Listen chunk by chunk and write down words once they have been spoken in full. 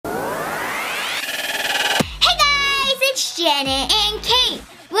Janet and Kate.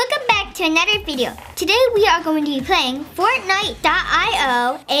 Welcome back to another video. Today we are going to be playing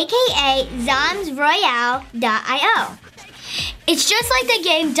Fortnite.io, aka ZomsRoyale.io. It's just like the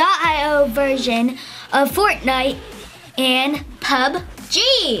game.io version of Fortnite and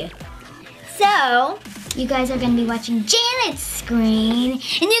PUBG. So, you guys are going to be watching Janet's screen, and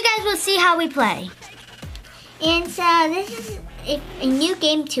you guys will see how we play. And so, this is a new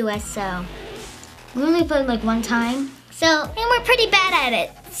game to us, so we only played like one time. So, and we're pretty bad at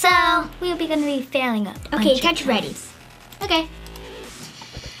it. So, we'll be going to be failing up. Okay, catch ready. Okay.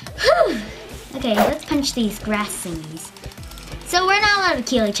 Whew. Okay, let's punch these grass thingies. So, we're not allowed to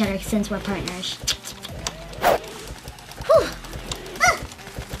kill each other since we're partners. Whew.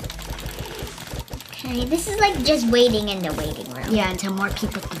 Okay, this is like just waiting in the waiting room. Yeah, until more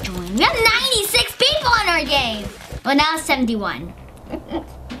people can join. We have 96 people in our game. Well, now it's 71.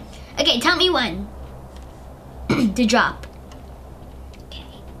 Okay, tell me when to drop. Okay.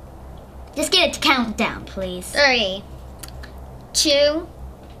 Just get it to count down, please. 3, 2,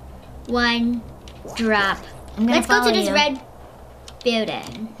 1, drop. Let's go to this red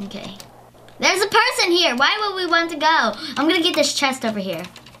building. Okay. There's a person here. Why would we want to go? I'm gonna get this chest over here.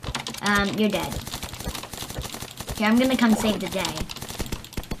 You're dead. Here, I'm gonna come save the day.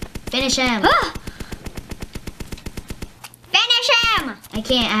 Finish him. Finish him! I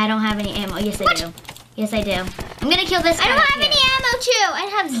can't. I don't have any ammo. Yes, I do. Yes, I do. I'm gonna kill this guy. I don't have any ammo, too.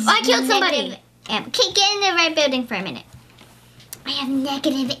 I killed somebody. Okay, get in the red building for a minute. I have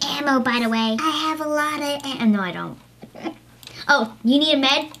negative ammo, by the way. I have a lot of ammo. No, I don't. Oh, you need a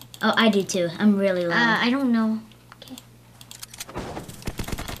med? Oh, I do, too. I'm really low. I don't know. Okay.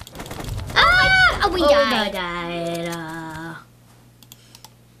 Ah! Oh, we died. We died.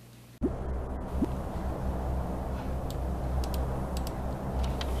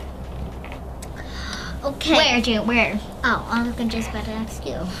 Okay. Where, June? Where? Oh, I was just about to ask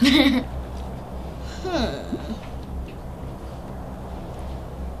you.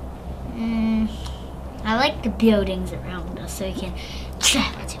 I like the buildings around us so we can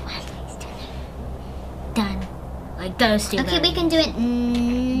travel to one place. Done. Like those two. Okay, we can do it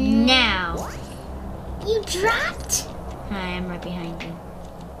now. You dropped? Hi, I'm right behind you.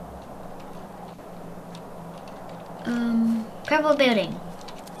 Purple building.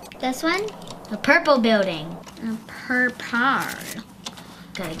 This one? A purple building. A purple.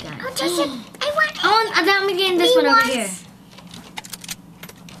 Good, got it. Oh, Jessica, I'm getting this one over here.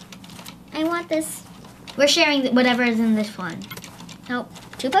 I want this. We're sharing whatever is in this one. Oh,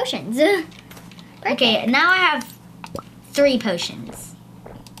 2 potions. Okay, now I have 3 potions.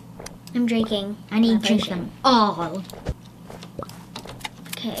 I'm drinking. I need to drink them all.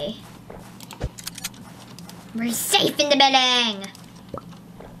 Okay. We're safe in the building.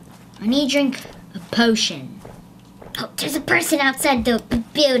 I need to drink a potion. Oh, there's a person outside the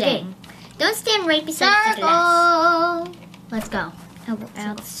building. Okay. Don't stand right beside the glass. Let's go. Oh,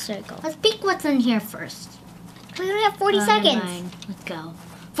 out circle. Let's peek what's in here first. We only have 40 seconds. Let's go.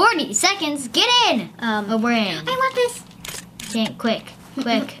 40 seconds. Get in. Oh, we're in. I want this. Can't. Quick.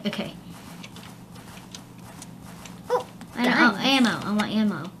 Okay. Oh, ammo. I want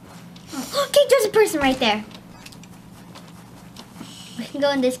ammo. Oh. Okay, there's a person right there. We can go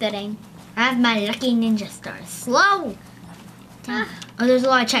in this building. I have my lucky ninja stars. Slow. Oh, there's a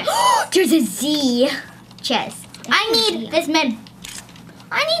lot of chests. There's a Z chest. I need this med.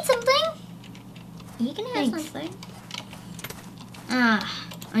 I need something. You can have something.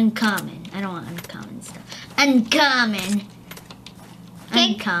 Uncommon. I don't want uncommon stuff. Uncommon.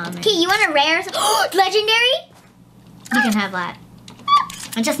 Uncommon. Okay, you want a rare? Legendary? You can have that.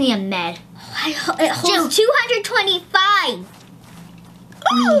 I just need a med. It holds 225.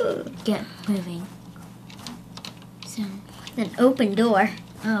 Get moving. So, an open door.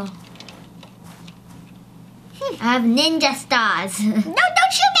 Oh. I have ninja stars. No,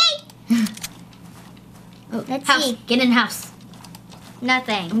 don't shoot me! Oh, let's see. Get in house.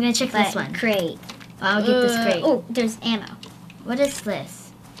 Nothing. I'm gonna check this one. Crate. I'll get this crate. Oh, there's ammo. What is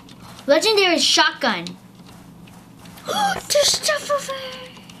this? Legendary shotgun. There's stuff over there.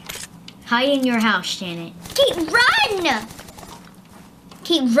 Hide in your house, Janet. Kate, run!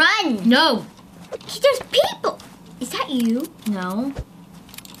 Kate, run! No. Kate, there's people. Is that you? No.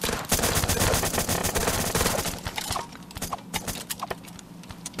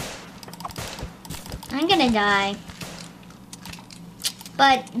 I'm gonna die.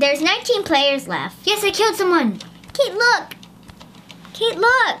 But there's 19 players left. Yes, I killed someone. Kate, look. Kate,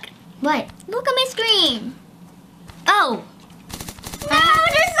 look. What? Look at my screen. Oh. No,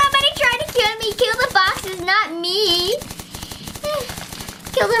 there's somebody trying to kill me. Kill the boxes, not me.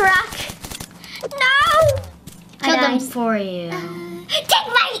 Kill the rock. No. Kill them for you. Take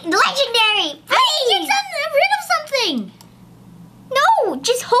my legendary! Please! Get rid of something! No!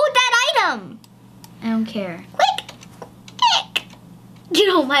 Just hold that item! I don't care. Quick! Quick! You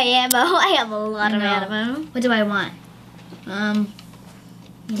know my ammo. I have a lot of ammo. What do I want?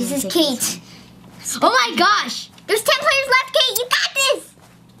 This is Kate. Oh my gosh! There's 10 players left, Kate! You got this!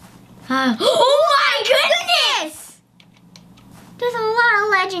 Oh my goodness! There's a lot of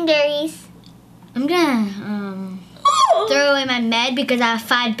legendaries. I'm gonna throw away my med because I have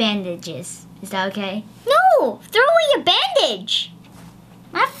 5 bandages. Is that okay? No! Throw away your bandage!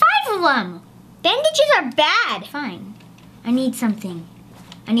 I have 5 of them! Bandages are bad. Fine. I need something.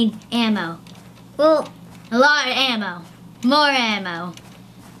 I need ammo. Well, a lot of ammo. More ammo.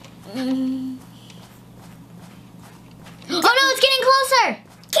 Oh no, it's getting closer!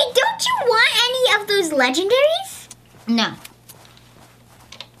 Okay, don't you want any of those legendaries? No.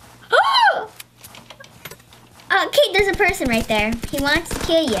 Oh! Okay, there's a person right there. He wants to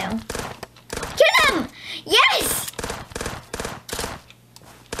kill you. Kill him! Yes!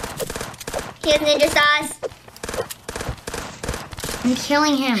 He has ninja sauce. I'm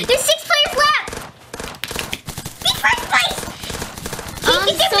killing him. There's 6 players left! Be first place!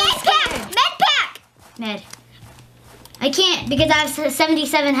 Get your med pack! Med pack! Med. I can't because I have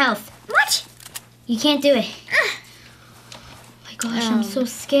 77 health. What? You can't do it. Oh my gosh, I'm so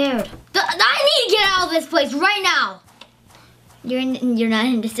scared. I need to get out of this place right now. You're not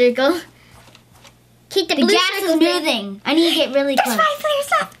in the circle. Keep the gas is moving. I need to get really close. There's 5 players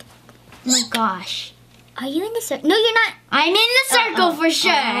left. Oh my gosh. Are you in the circle? No, you're not. I'm in the circle for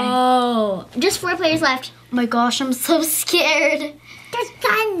sure. Oh. Just 4 players left. Oh my gosh, I'm so scared. There's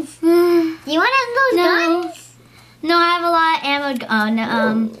guns. You want those guns? No, I have a lot of ammo. Oh, no,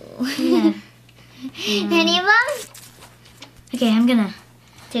 yeah. Any of them? Okay, I'm gonna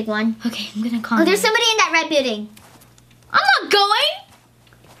take one. Okay, I'm gonna call. Oh, there's somebody in that red building. I'm not going.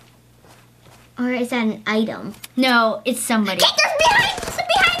 Or is that an item? No, it's somebody. Get this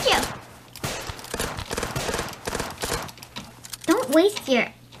behind you! Don't waste your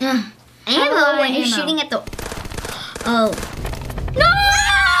ammo when you're shooting at the. Oh. No!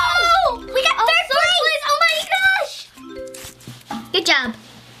 We got third place! Oh my gosh! Good job.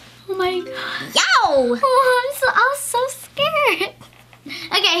 Oh my gosh. Yow! Oh, I was so scared.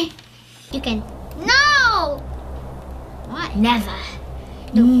 Okay. You can. No! What? Never.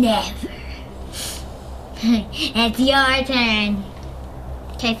 No. Never. It's your turn.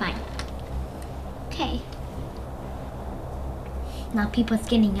 Okay, fine. Okay. A lot of people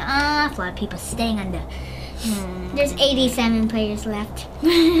getting off. A lot of people staying on the. There's 87 players left.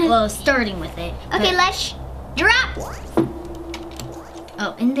 Well, starting with it. Okay, let's drop.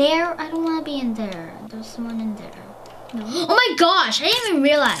 Oh, in there? I don't want to be in there. There's someone in there. No. Oh my gosh! I didn't even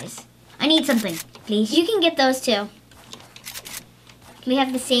realize. I need something, please. You can get those too. We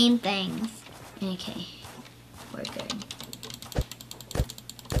have the same things. Okay. We're good.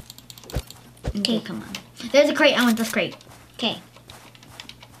 Okay, come on. There's a crate. I want this crate. Okay.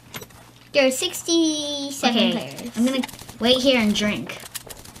 There are 67 players. I'm gonna wait here and drink.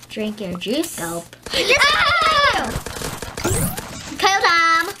 Drink your juice. Gulp. Ah! Killed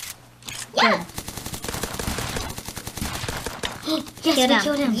him. Yeah. Yes, we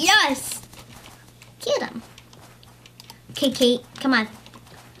killed him. Yes. Killed him. Okay, Kate, come on.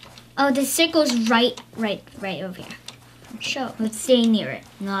 Oh, the circle's right over here. Sure. Let's stay near it.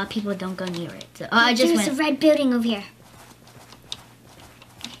 A lot of people don't go near it. So, I just went. There's a red building over here.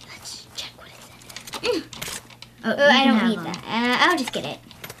 Let's check what it's in. Oh, I don't need that. I'll just get it.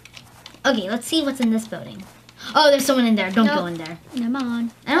 Okay, let's see what's in this building. Oh, there's someone in there. Don't go in there. Come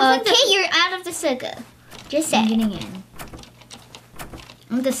on. I don't think you're out of the circle. Just say. I'm getting in.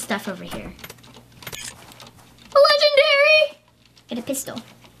 I want this stuff over here. A legendary! Get a pistol.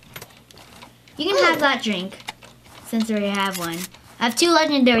 You can have that drink, since we already have one. I have 2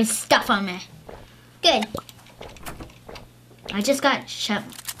 legendary stuff on me. Good. I just got shut.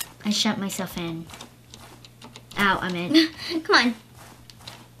 I shut myself in. Ow, I'm in. Come on.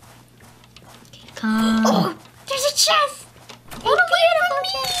 Okay, come. Oh, there's a chest. Oh, beautiful.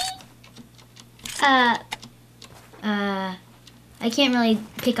 I can't really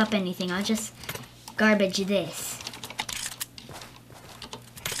pick up anything. I'll just garbage this.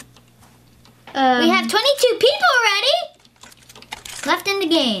 We have 22 people already left in the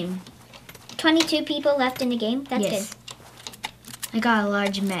game. 22 people left in the game? That's good. I got a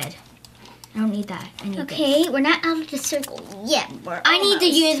large med. I don't need that. I need this. We're not out of the circle yet. I need to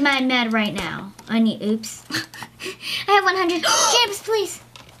use my med right now. Oops. I have 100. James, please.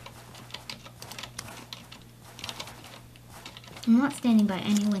 I'm not standing by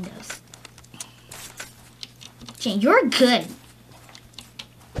any windows. Jane, you're good.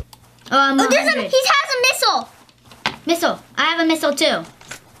 Oh, he has a missile. Missile. I have a missile too.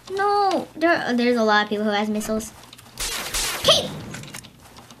 No, there's a lot of people who has missiles. Okay.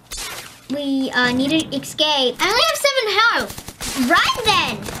 We need to escape. I only have 7 health. Run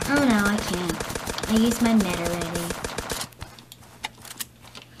then. Oh no, I can't. I used my med already.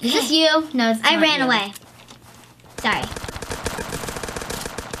 Is this you? No, it's not. I ran away. Sorry.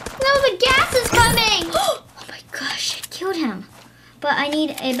 No, the gas is coming. Oh my gosh, I killed him. But I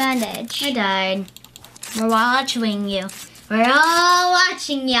need a bandage. I died. We're watching you. We're all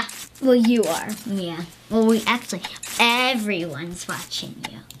watching you. Well, you are. Yeah. Well, everyone's watching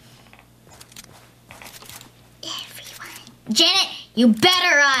you. Everyone. Janet, you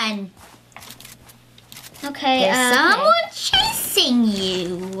better run. Okay. There's someone chasing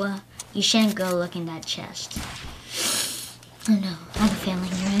you. You shouldn't go look in that chest. Oh no, I have a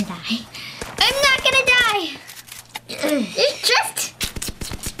feeling you're gonna die. I'm not gonna die. It's just.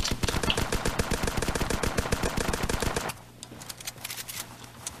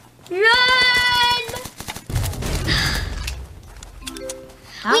 Run!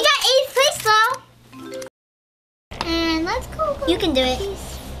 We got 8th place though. And let's go. You can do it.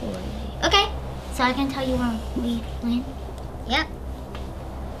 Peacefully. Okay. So I can tell you where we land. Yep.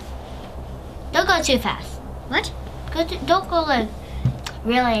 Don't go too fast. What? Don't go like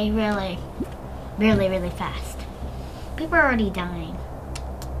really fast. People are already dying.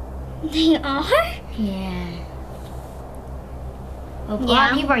 They are? Yeah. Well, a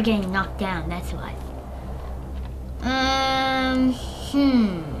lot of people are getting knocked down, that's why. I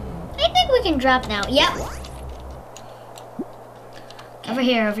think we can drop now. Yep. Okay. Over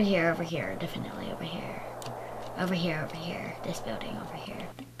here, definitely over here. Over here. This building over here.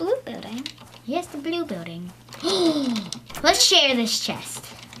 The blue building? Yes, the blue building. Let's share this chest.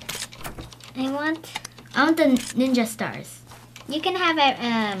 I want the ninja stars. You can have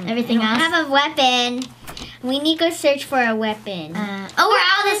everything else. I have a weapon. We need to go search for a weapon. We're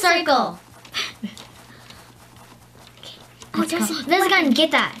out of the circle. Oh, there's a gun.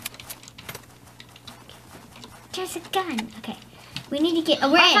 Get that. There's a gun. Okay. We need to get.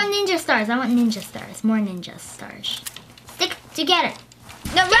 I found ninja stars. I want ninja stars. More ninja stars. Stick together.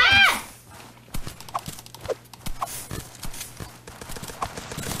 No, run!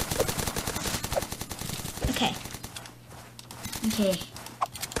 Okay.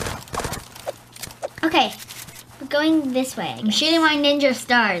 Okay. We're going this way. I'm shooting my ninja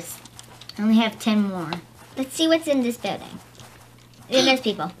stars. I only have 10 more. Let's see what's in this building. There's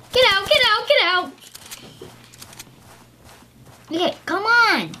people. Get out. Okay, come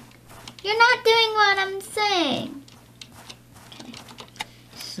on. You're not doing what I'm saying. Okay.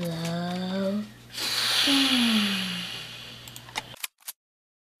 Slow.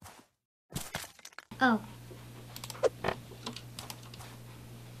 Oh.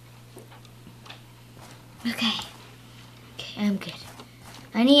 Okay, I'm good.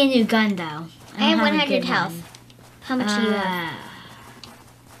 I need a new gun though. I have 100 health. How much do you have?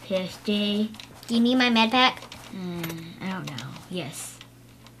 50. Do you need my med pack? I don't know. Yes.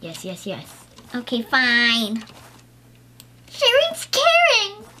 Okay, fine. Sharing's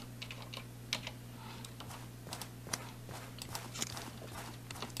caring.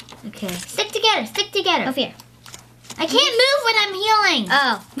 Okay. Stick together. Over here. I can't move when I'm healing.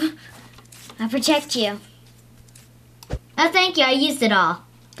 Oh. I'll protect you. Oh, thank you. I used it all.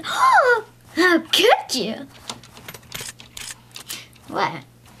 Oh, how could you? What?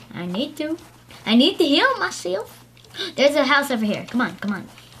 I need to heal myself. There's a house over here. Come on.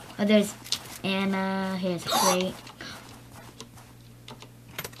 Oh, there's ammo. Here's a crate.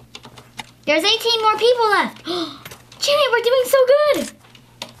 There's 18 more people left. Jenny, we're doing so good.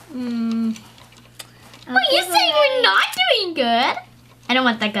 What, you say we're not doing good? I don't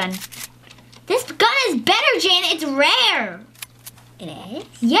want that gun. This gun is better, Janet. It's rare. It is?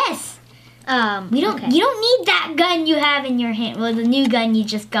 Yes. You don't need that gun you have in your hand. Well, the new gun you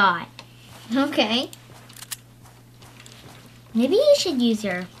just got. Okay. Maybe you should use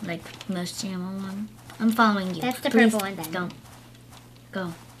your most ammo one. I'm following you. That's the purple one then. Don't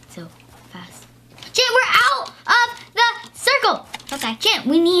go so fast. Jen, we're out of the circle. Okay. Jen,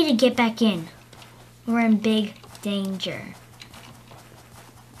 we need to get back in. We're in big danger.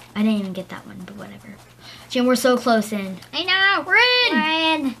 I didn't even get that one, but whatever. Jen, we're so close in. I know. We're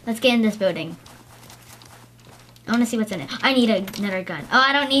in. Let's get in this building. I want to see what's in it. I need another gun. Oh,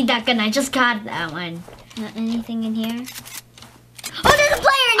 I don't need that gun. I just got that one. Not anything in here? Oh, there's a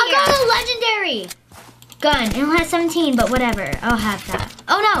player in here. I got a legendary gun. It only has 17, but whatever. I'll have that.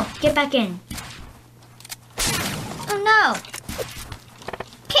 Oh, no. Get back in. Oh, no.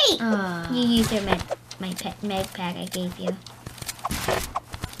 Kate. You used your med. my med pack I gave you.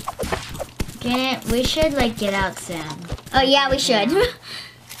 Janet, we should like get out soon. Oh yeah, we should.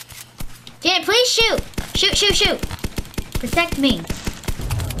 Janet, please shoot. Shoot, shoot, shoot. Protect me.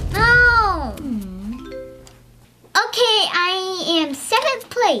 No. Okay, I am 7th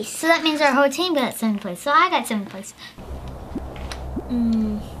place. So that means our whole team got 7th place. So I got 7th place.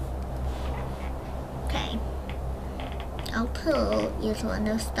 Okay. I'll pull you to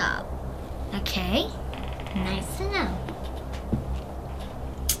no stop. Okay. Nice to know.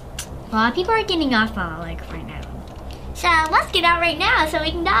 A lot of people are getting off like right now. So let's get out right now so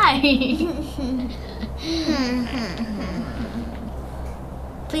we can die.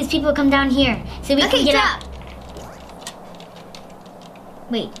 Please, people, come down here so we can get out.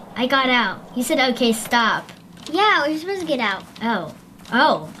 Wait, I got out. You said okay, stop. Yeah, we're supposed to get out. Oh,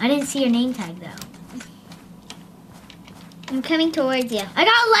 I didn't see your name tag though. I'm coming towards you. I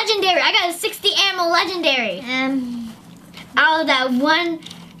got a legendary. I got a 60 ammo legendary. Out of that one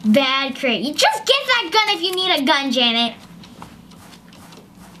bad crate. You just get that gun if you need a gun, Janet.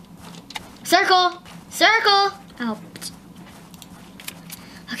 Circle. Circle. Oh.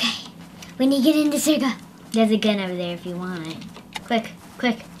 Okay. We need to get into circle. There's a gun over there if you want it. Quick,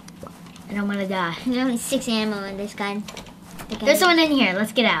 quick. I don't want to die. There's only 6 ammo in this gun. There's someone in here.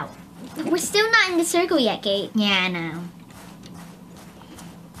 Let's get out. We're still not in the circle yet, Kate. Yeah, I know.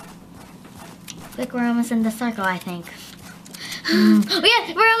 Quick, we're almost in the circle, I think. Oh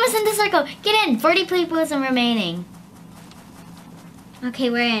yeah, we're almost in the circle. Get in. 40 people remaining. Okay,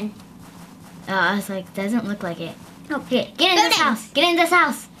 we're in. I was like, doesn't look like it. Oh, get in this house. Get in this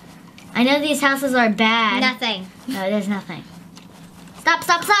house. I know these houses are bad. Nothing. No, there's nothing. Stop,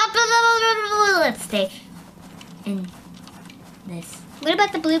 stop, stop. Let's stay in this. What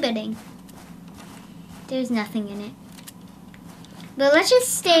about the blue building? There's nothing in it. But let's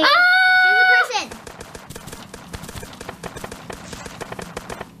just stay. Ah! There's a person.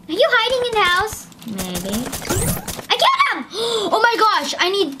 Are you hiding in the house? Maybe. I killed him! Oh my gosh, I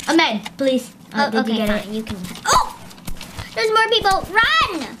need a med, please. Did okay, you get fine. it? You can. Oh! There's more people.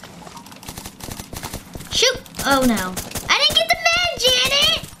 Run! Shoot! Oh no. I didn't get the med,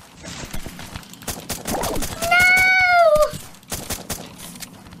 Janet!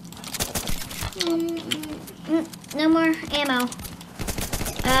 No! No more ammo.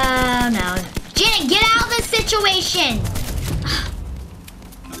 Oh no. Janet, get out of this situation!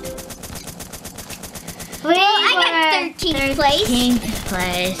 Well, I got 13th place. 13th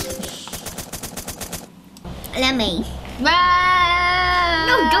place. Let me. Right.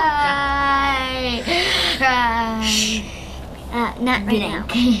 No, don't. Right. Not right now.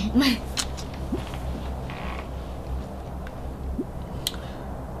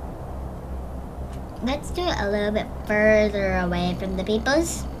 Let's do it a little bit further away from the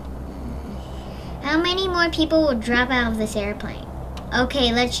peoples. How many more people will drop out of this airplane?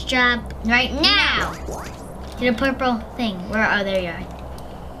 Okay, let's drop right now. To the purple thing. Where are they? Are?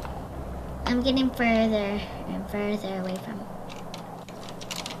 I'm getting further and further away from.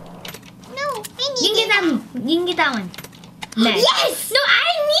 No, I need. You can get that one. You can get that one. Next. Yes! No,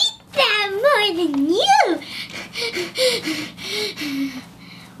 I need that more than you.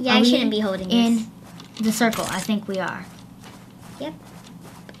 Yeah, I shouldn't be holding in this. The circle. I think we are. Yep.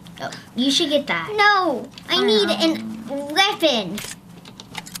 Oh, you should get that. No, I need an weapon.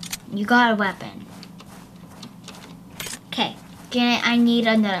 You got a weapon. Okay. Janet, I need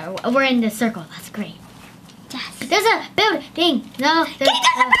another. We're in the circle. That's great. Yes. There's a building. No. Get the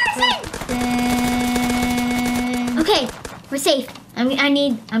person! Okay, we're safe. I'm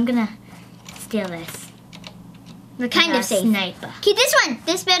gonna steal this. We're kind of safe. Sniper. Keep this one.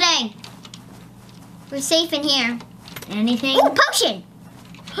 This building. We're safe in here. Anything? Oh, potion!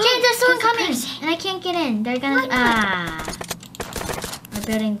 Janet, there's someone There's a coming, person. and I can't get in. They're gonna. The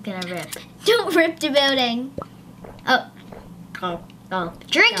building's gonna rip. Don't rip the building. Oh.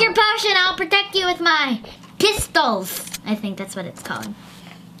 Drink your potion. I'll protect you with my pistols. I think that's what it's called.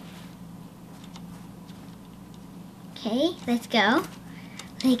 Okay, let's go.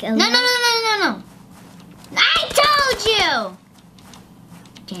 Like a No. I told you.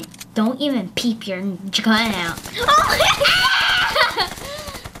 Janet, don't even peep your gun out. Oh!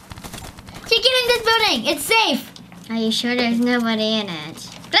 Get in this building. It's safe. Are you sure there's nobody in it?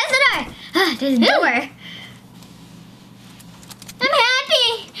 Close the door. There's a door. I'm happy.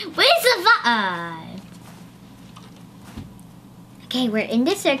 We survived. Okay, we're in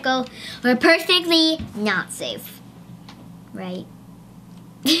the circle. We're perfectly not safe. Right?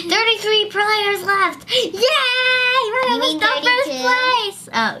 33 players left. Yay! We're You mean almost the first 32? place.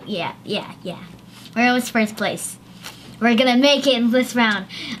 Oh, yeah. We're almost first place. We're gonna make it in this round.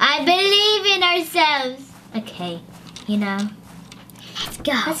 I believe in ourselves. Okay, you know. Let's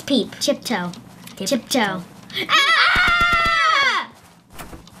go. Let's peep. Tiptoe. Tiptoe. Ah!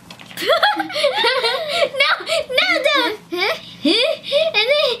 No, don't. Huh? And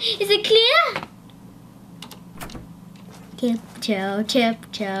then, is it clear? Tiptoe.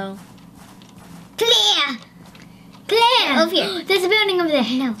 Clear. Over here. There's a building over there.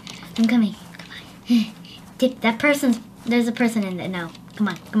 No. I'm coming. Come on. There's a person in there. No. Come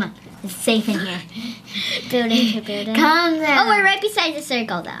on. It's safe in here. Building to building. Calm down. Oh, we're right beside the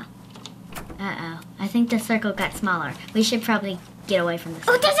circle, though. Uh-oh. I think the circle got smaller. We should probably get away from this.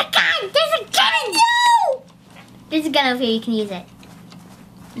 Oh, there's a gun! There's a gun! No! There's a gun over here. You can use it.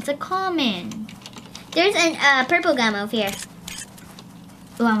 It's a common. There's a purple gun over here.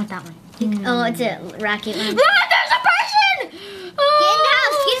 Oh, I want that one. Oh, it's a rocket one. There's a person! Get in the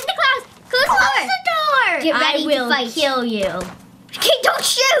house! Get in the house! Close the door! Get ready I will to fight. kill you. Okay, don't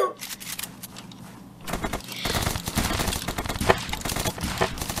shoot!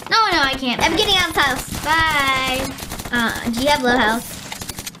 No, I can't. I'm getting out of the house. Bye. Do you have low health?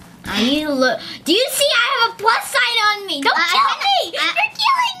 Do you see I have a plus sign on me? Don't kill me! You're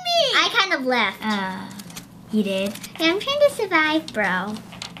killing me! I kind of left. You did? Yeah, I'm trying to survive, bro.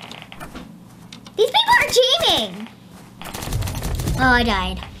 These people are teaming! Oh, I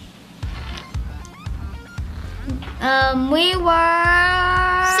died. We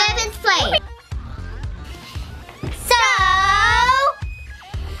were... 7th place. So,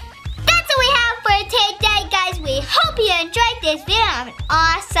 that's what we have for today, guys. We hope you enjoyed this video. Have an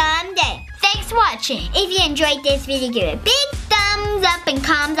awesome day. Thanks for watching. If you enjoyed this video, give it a big thumbs up and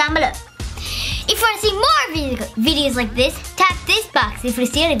comment down below. If you want to see more videos like this, tap this box. If you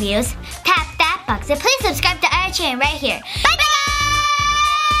see other videos, tap that box. And please subscribe to our channel right here. Bye, guys!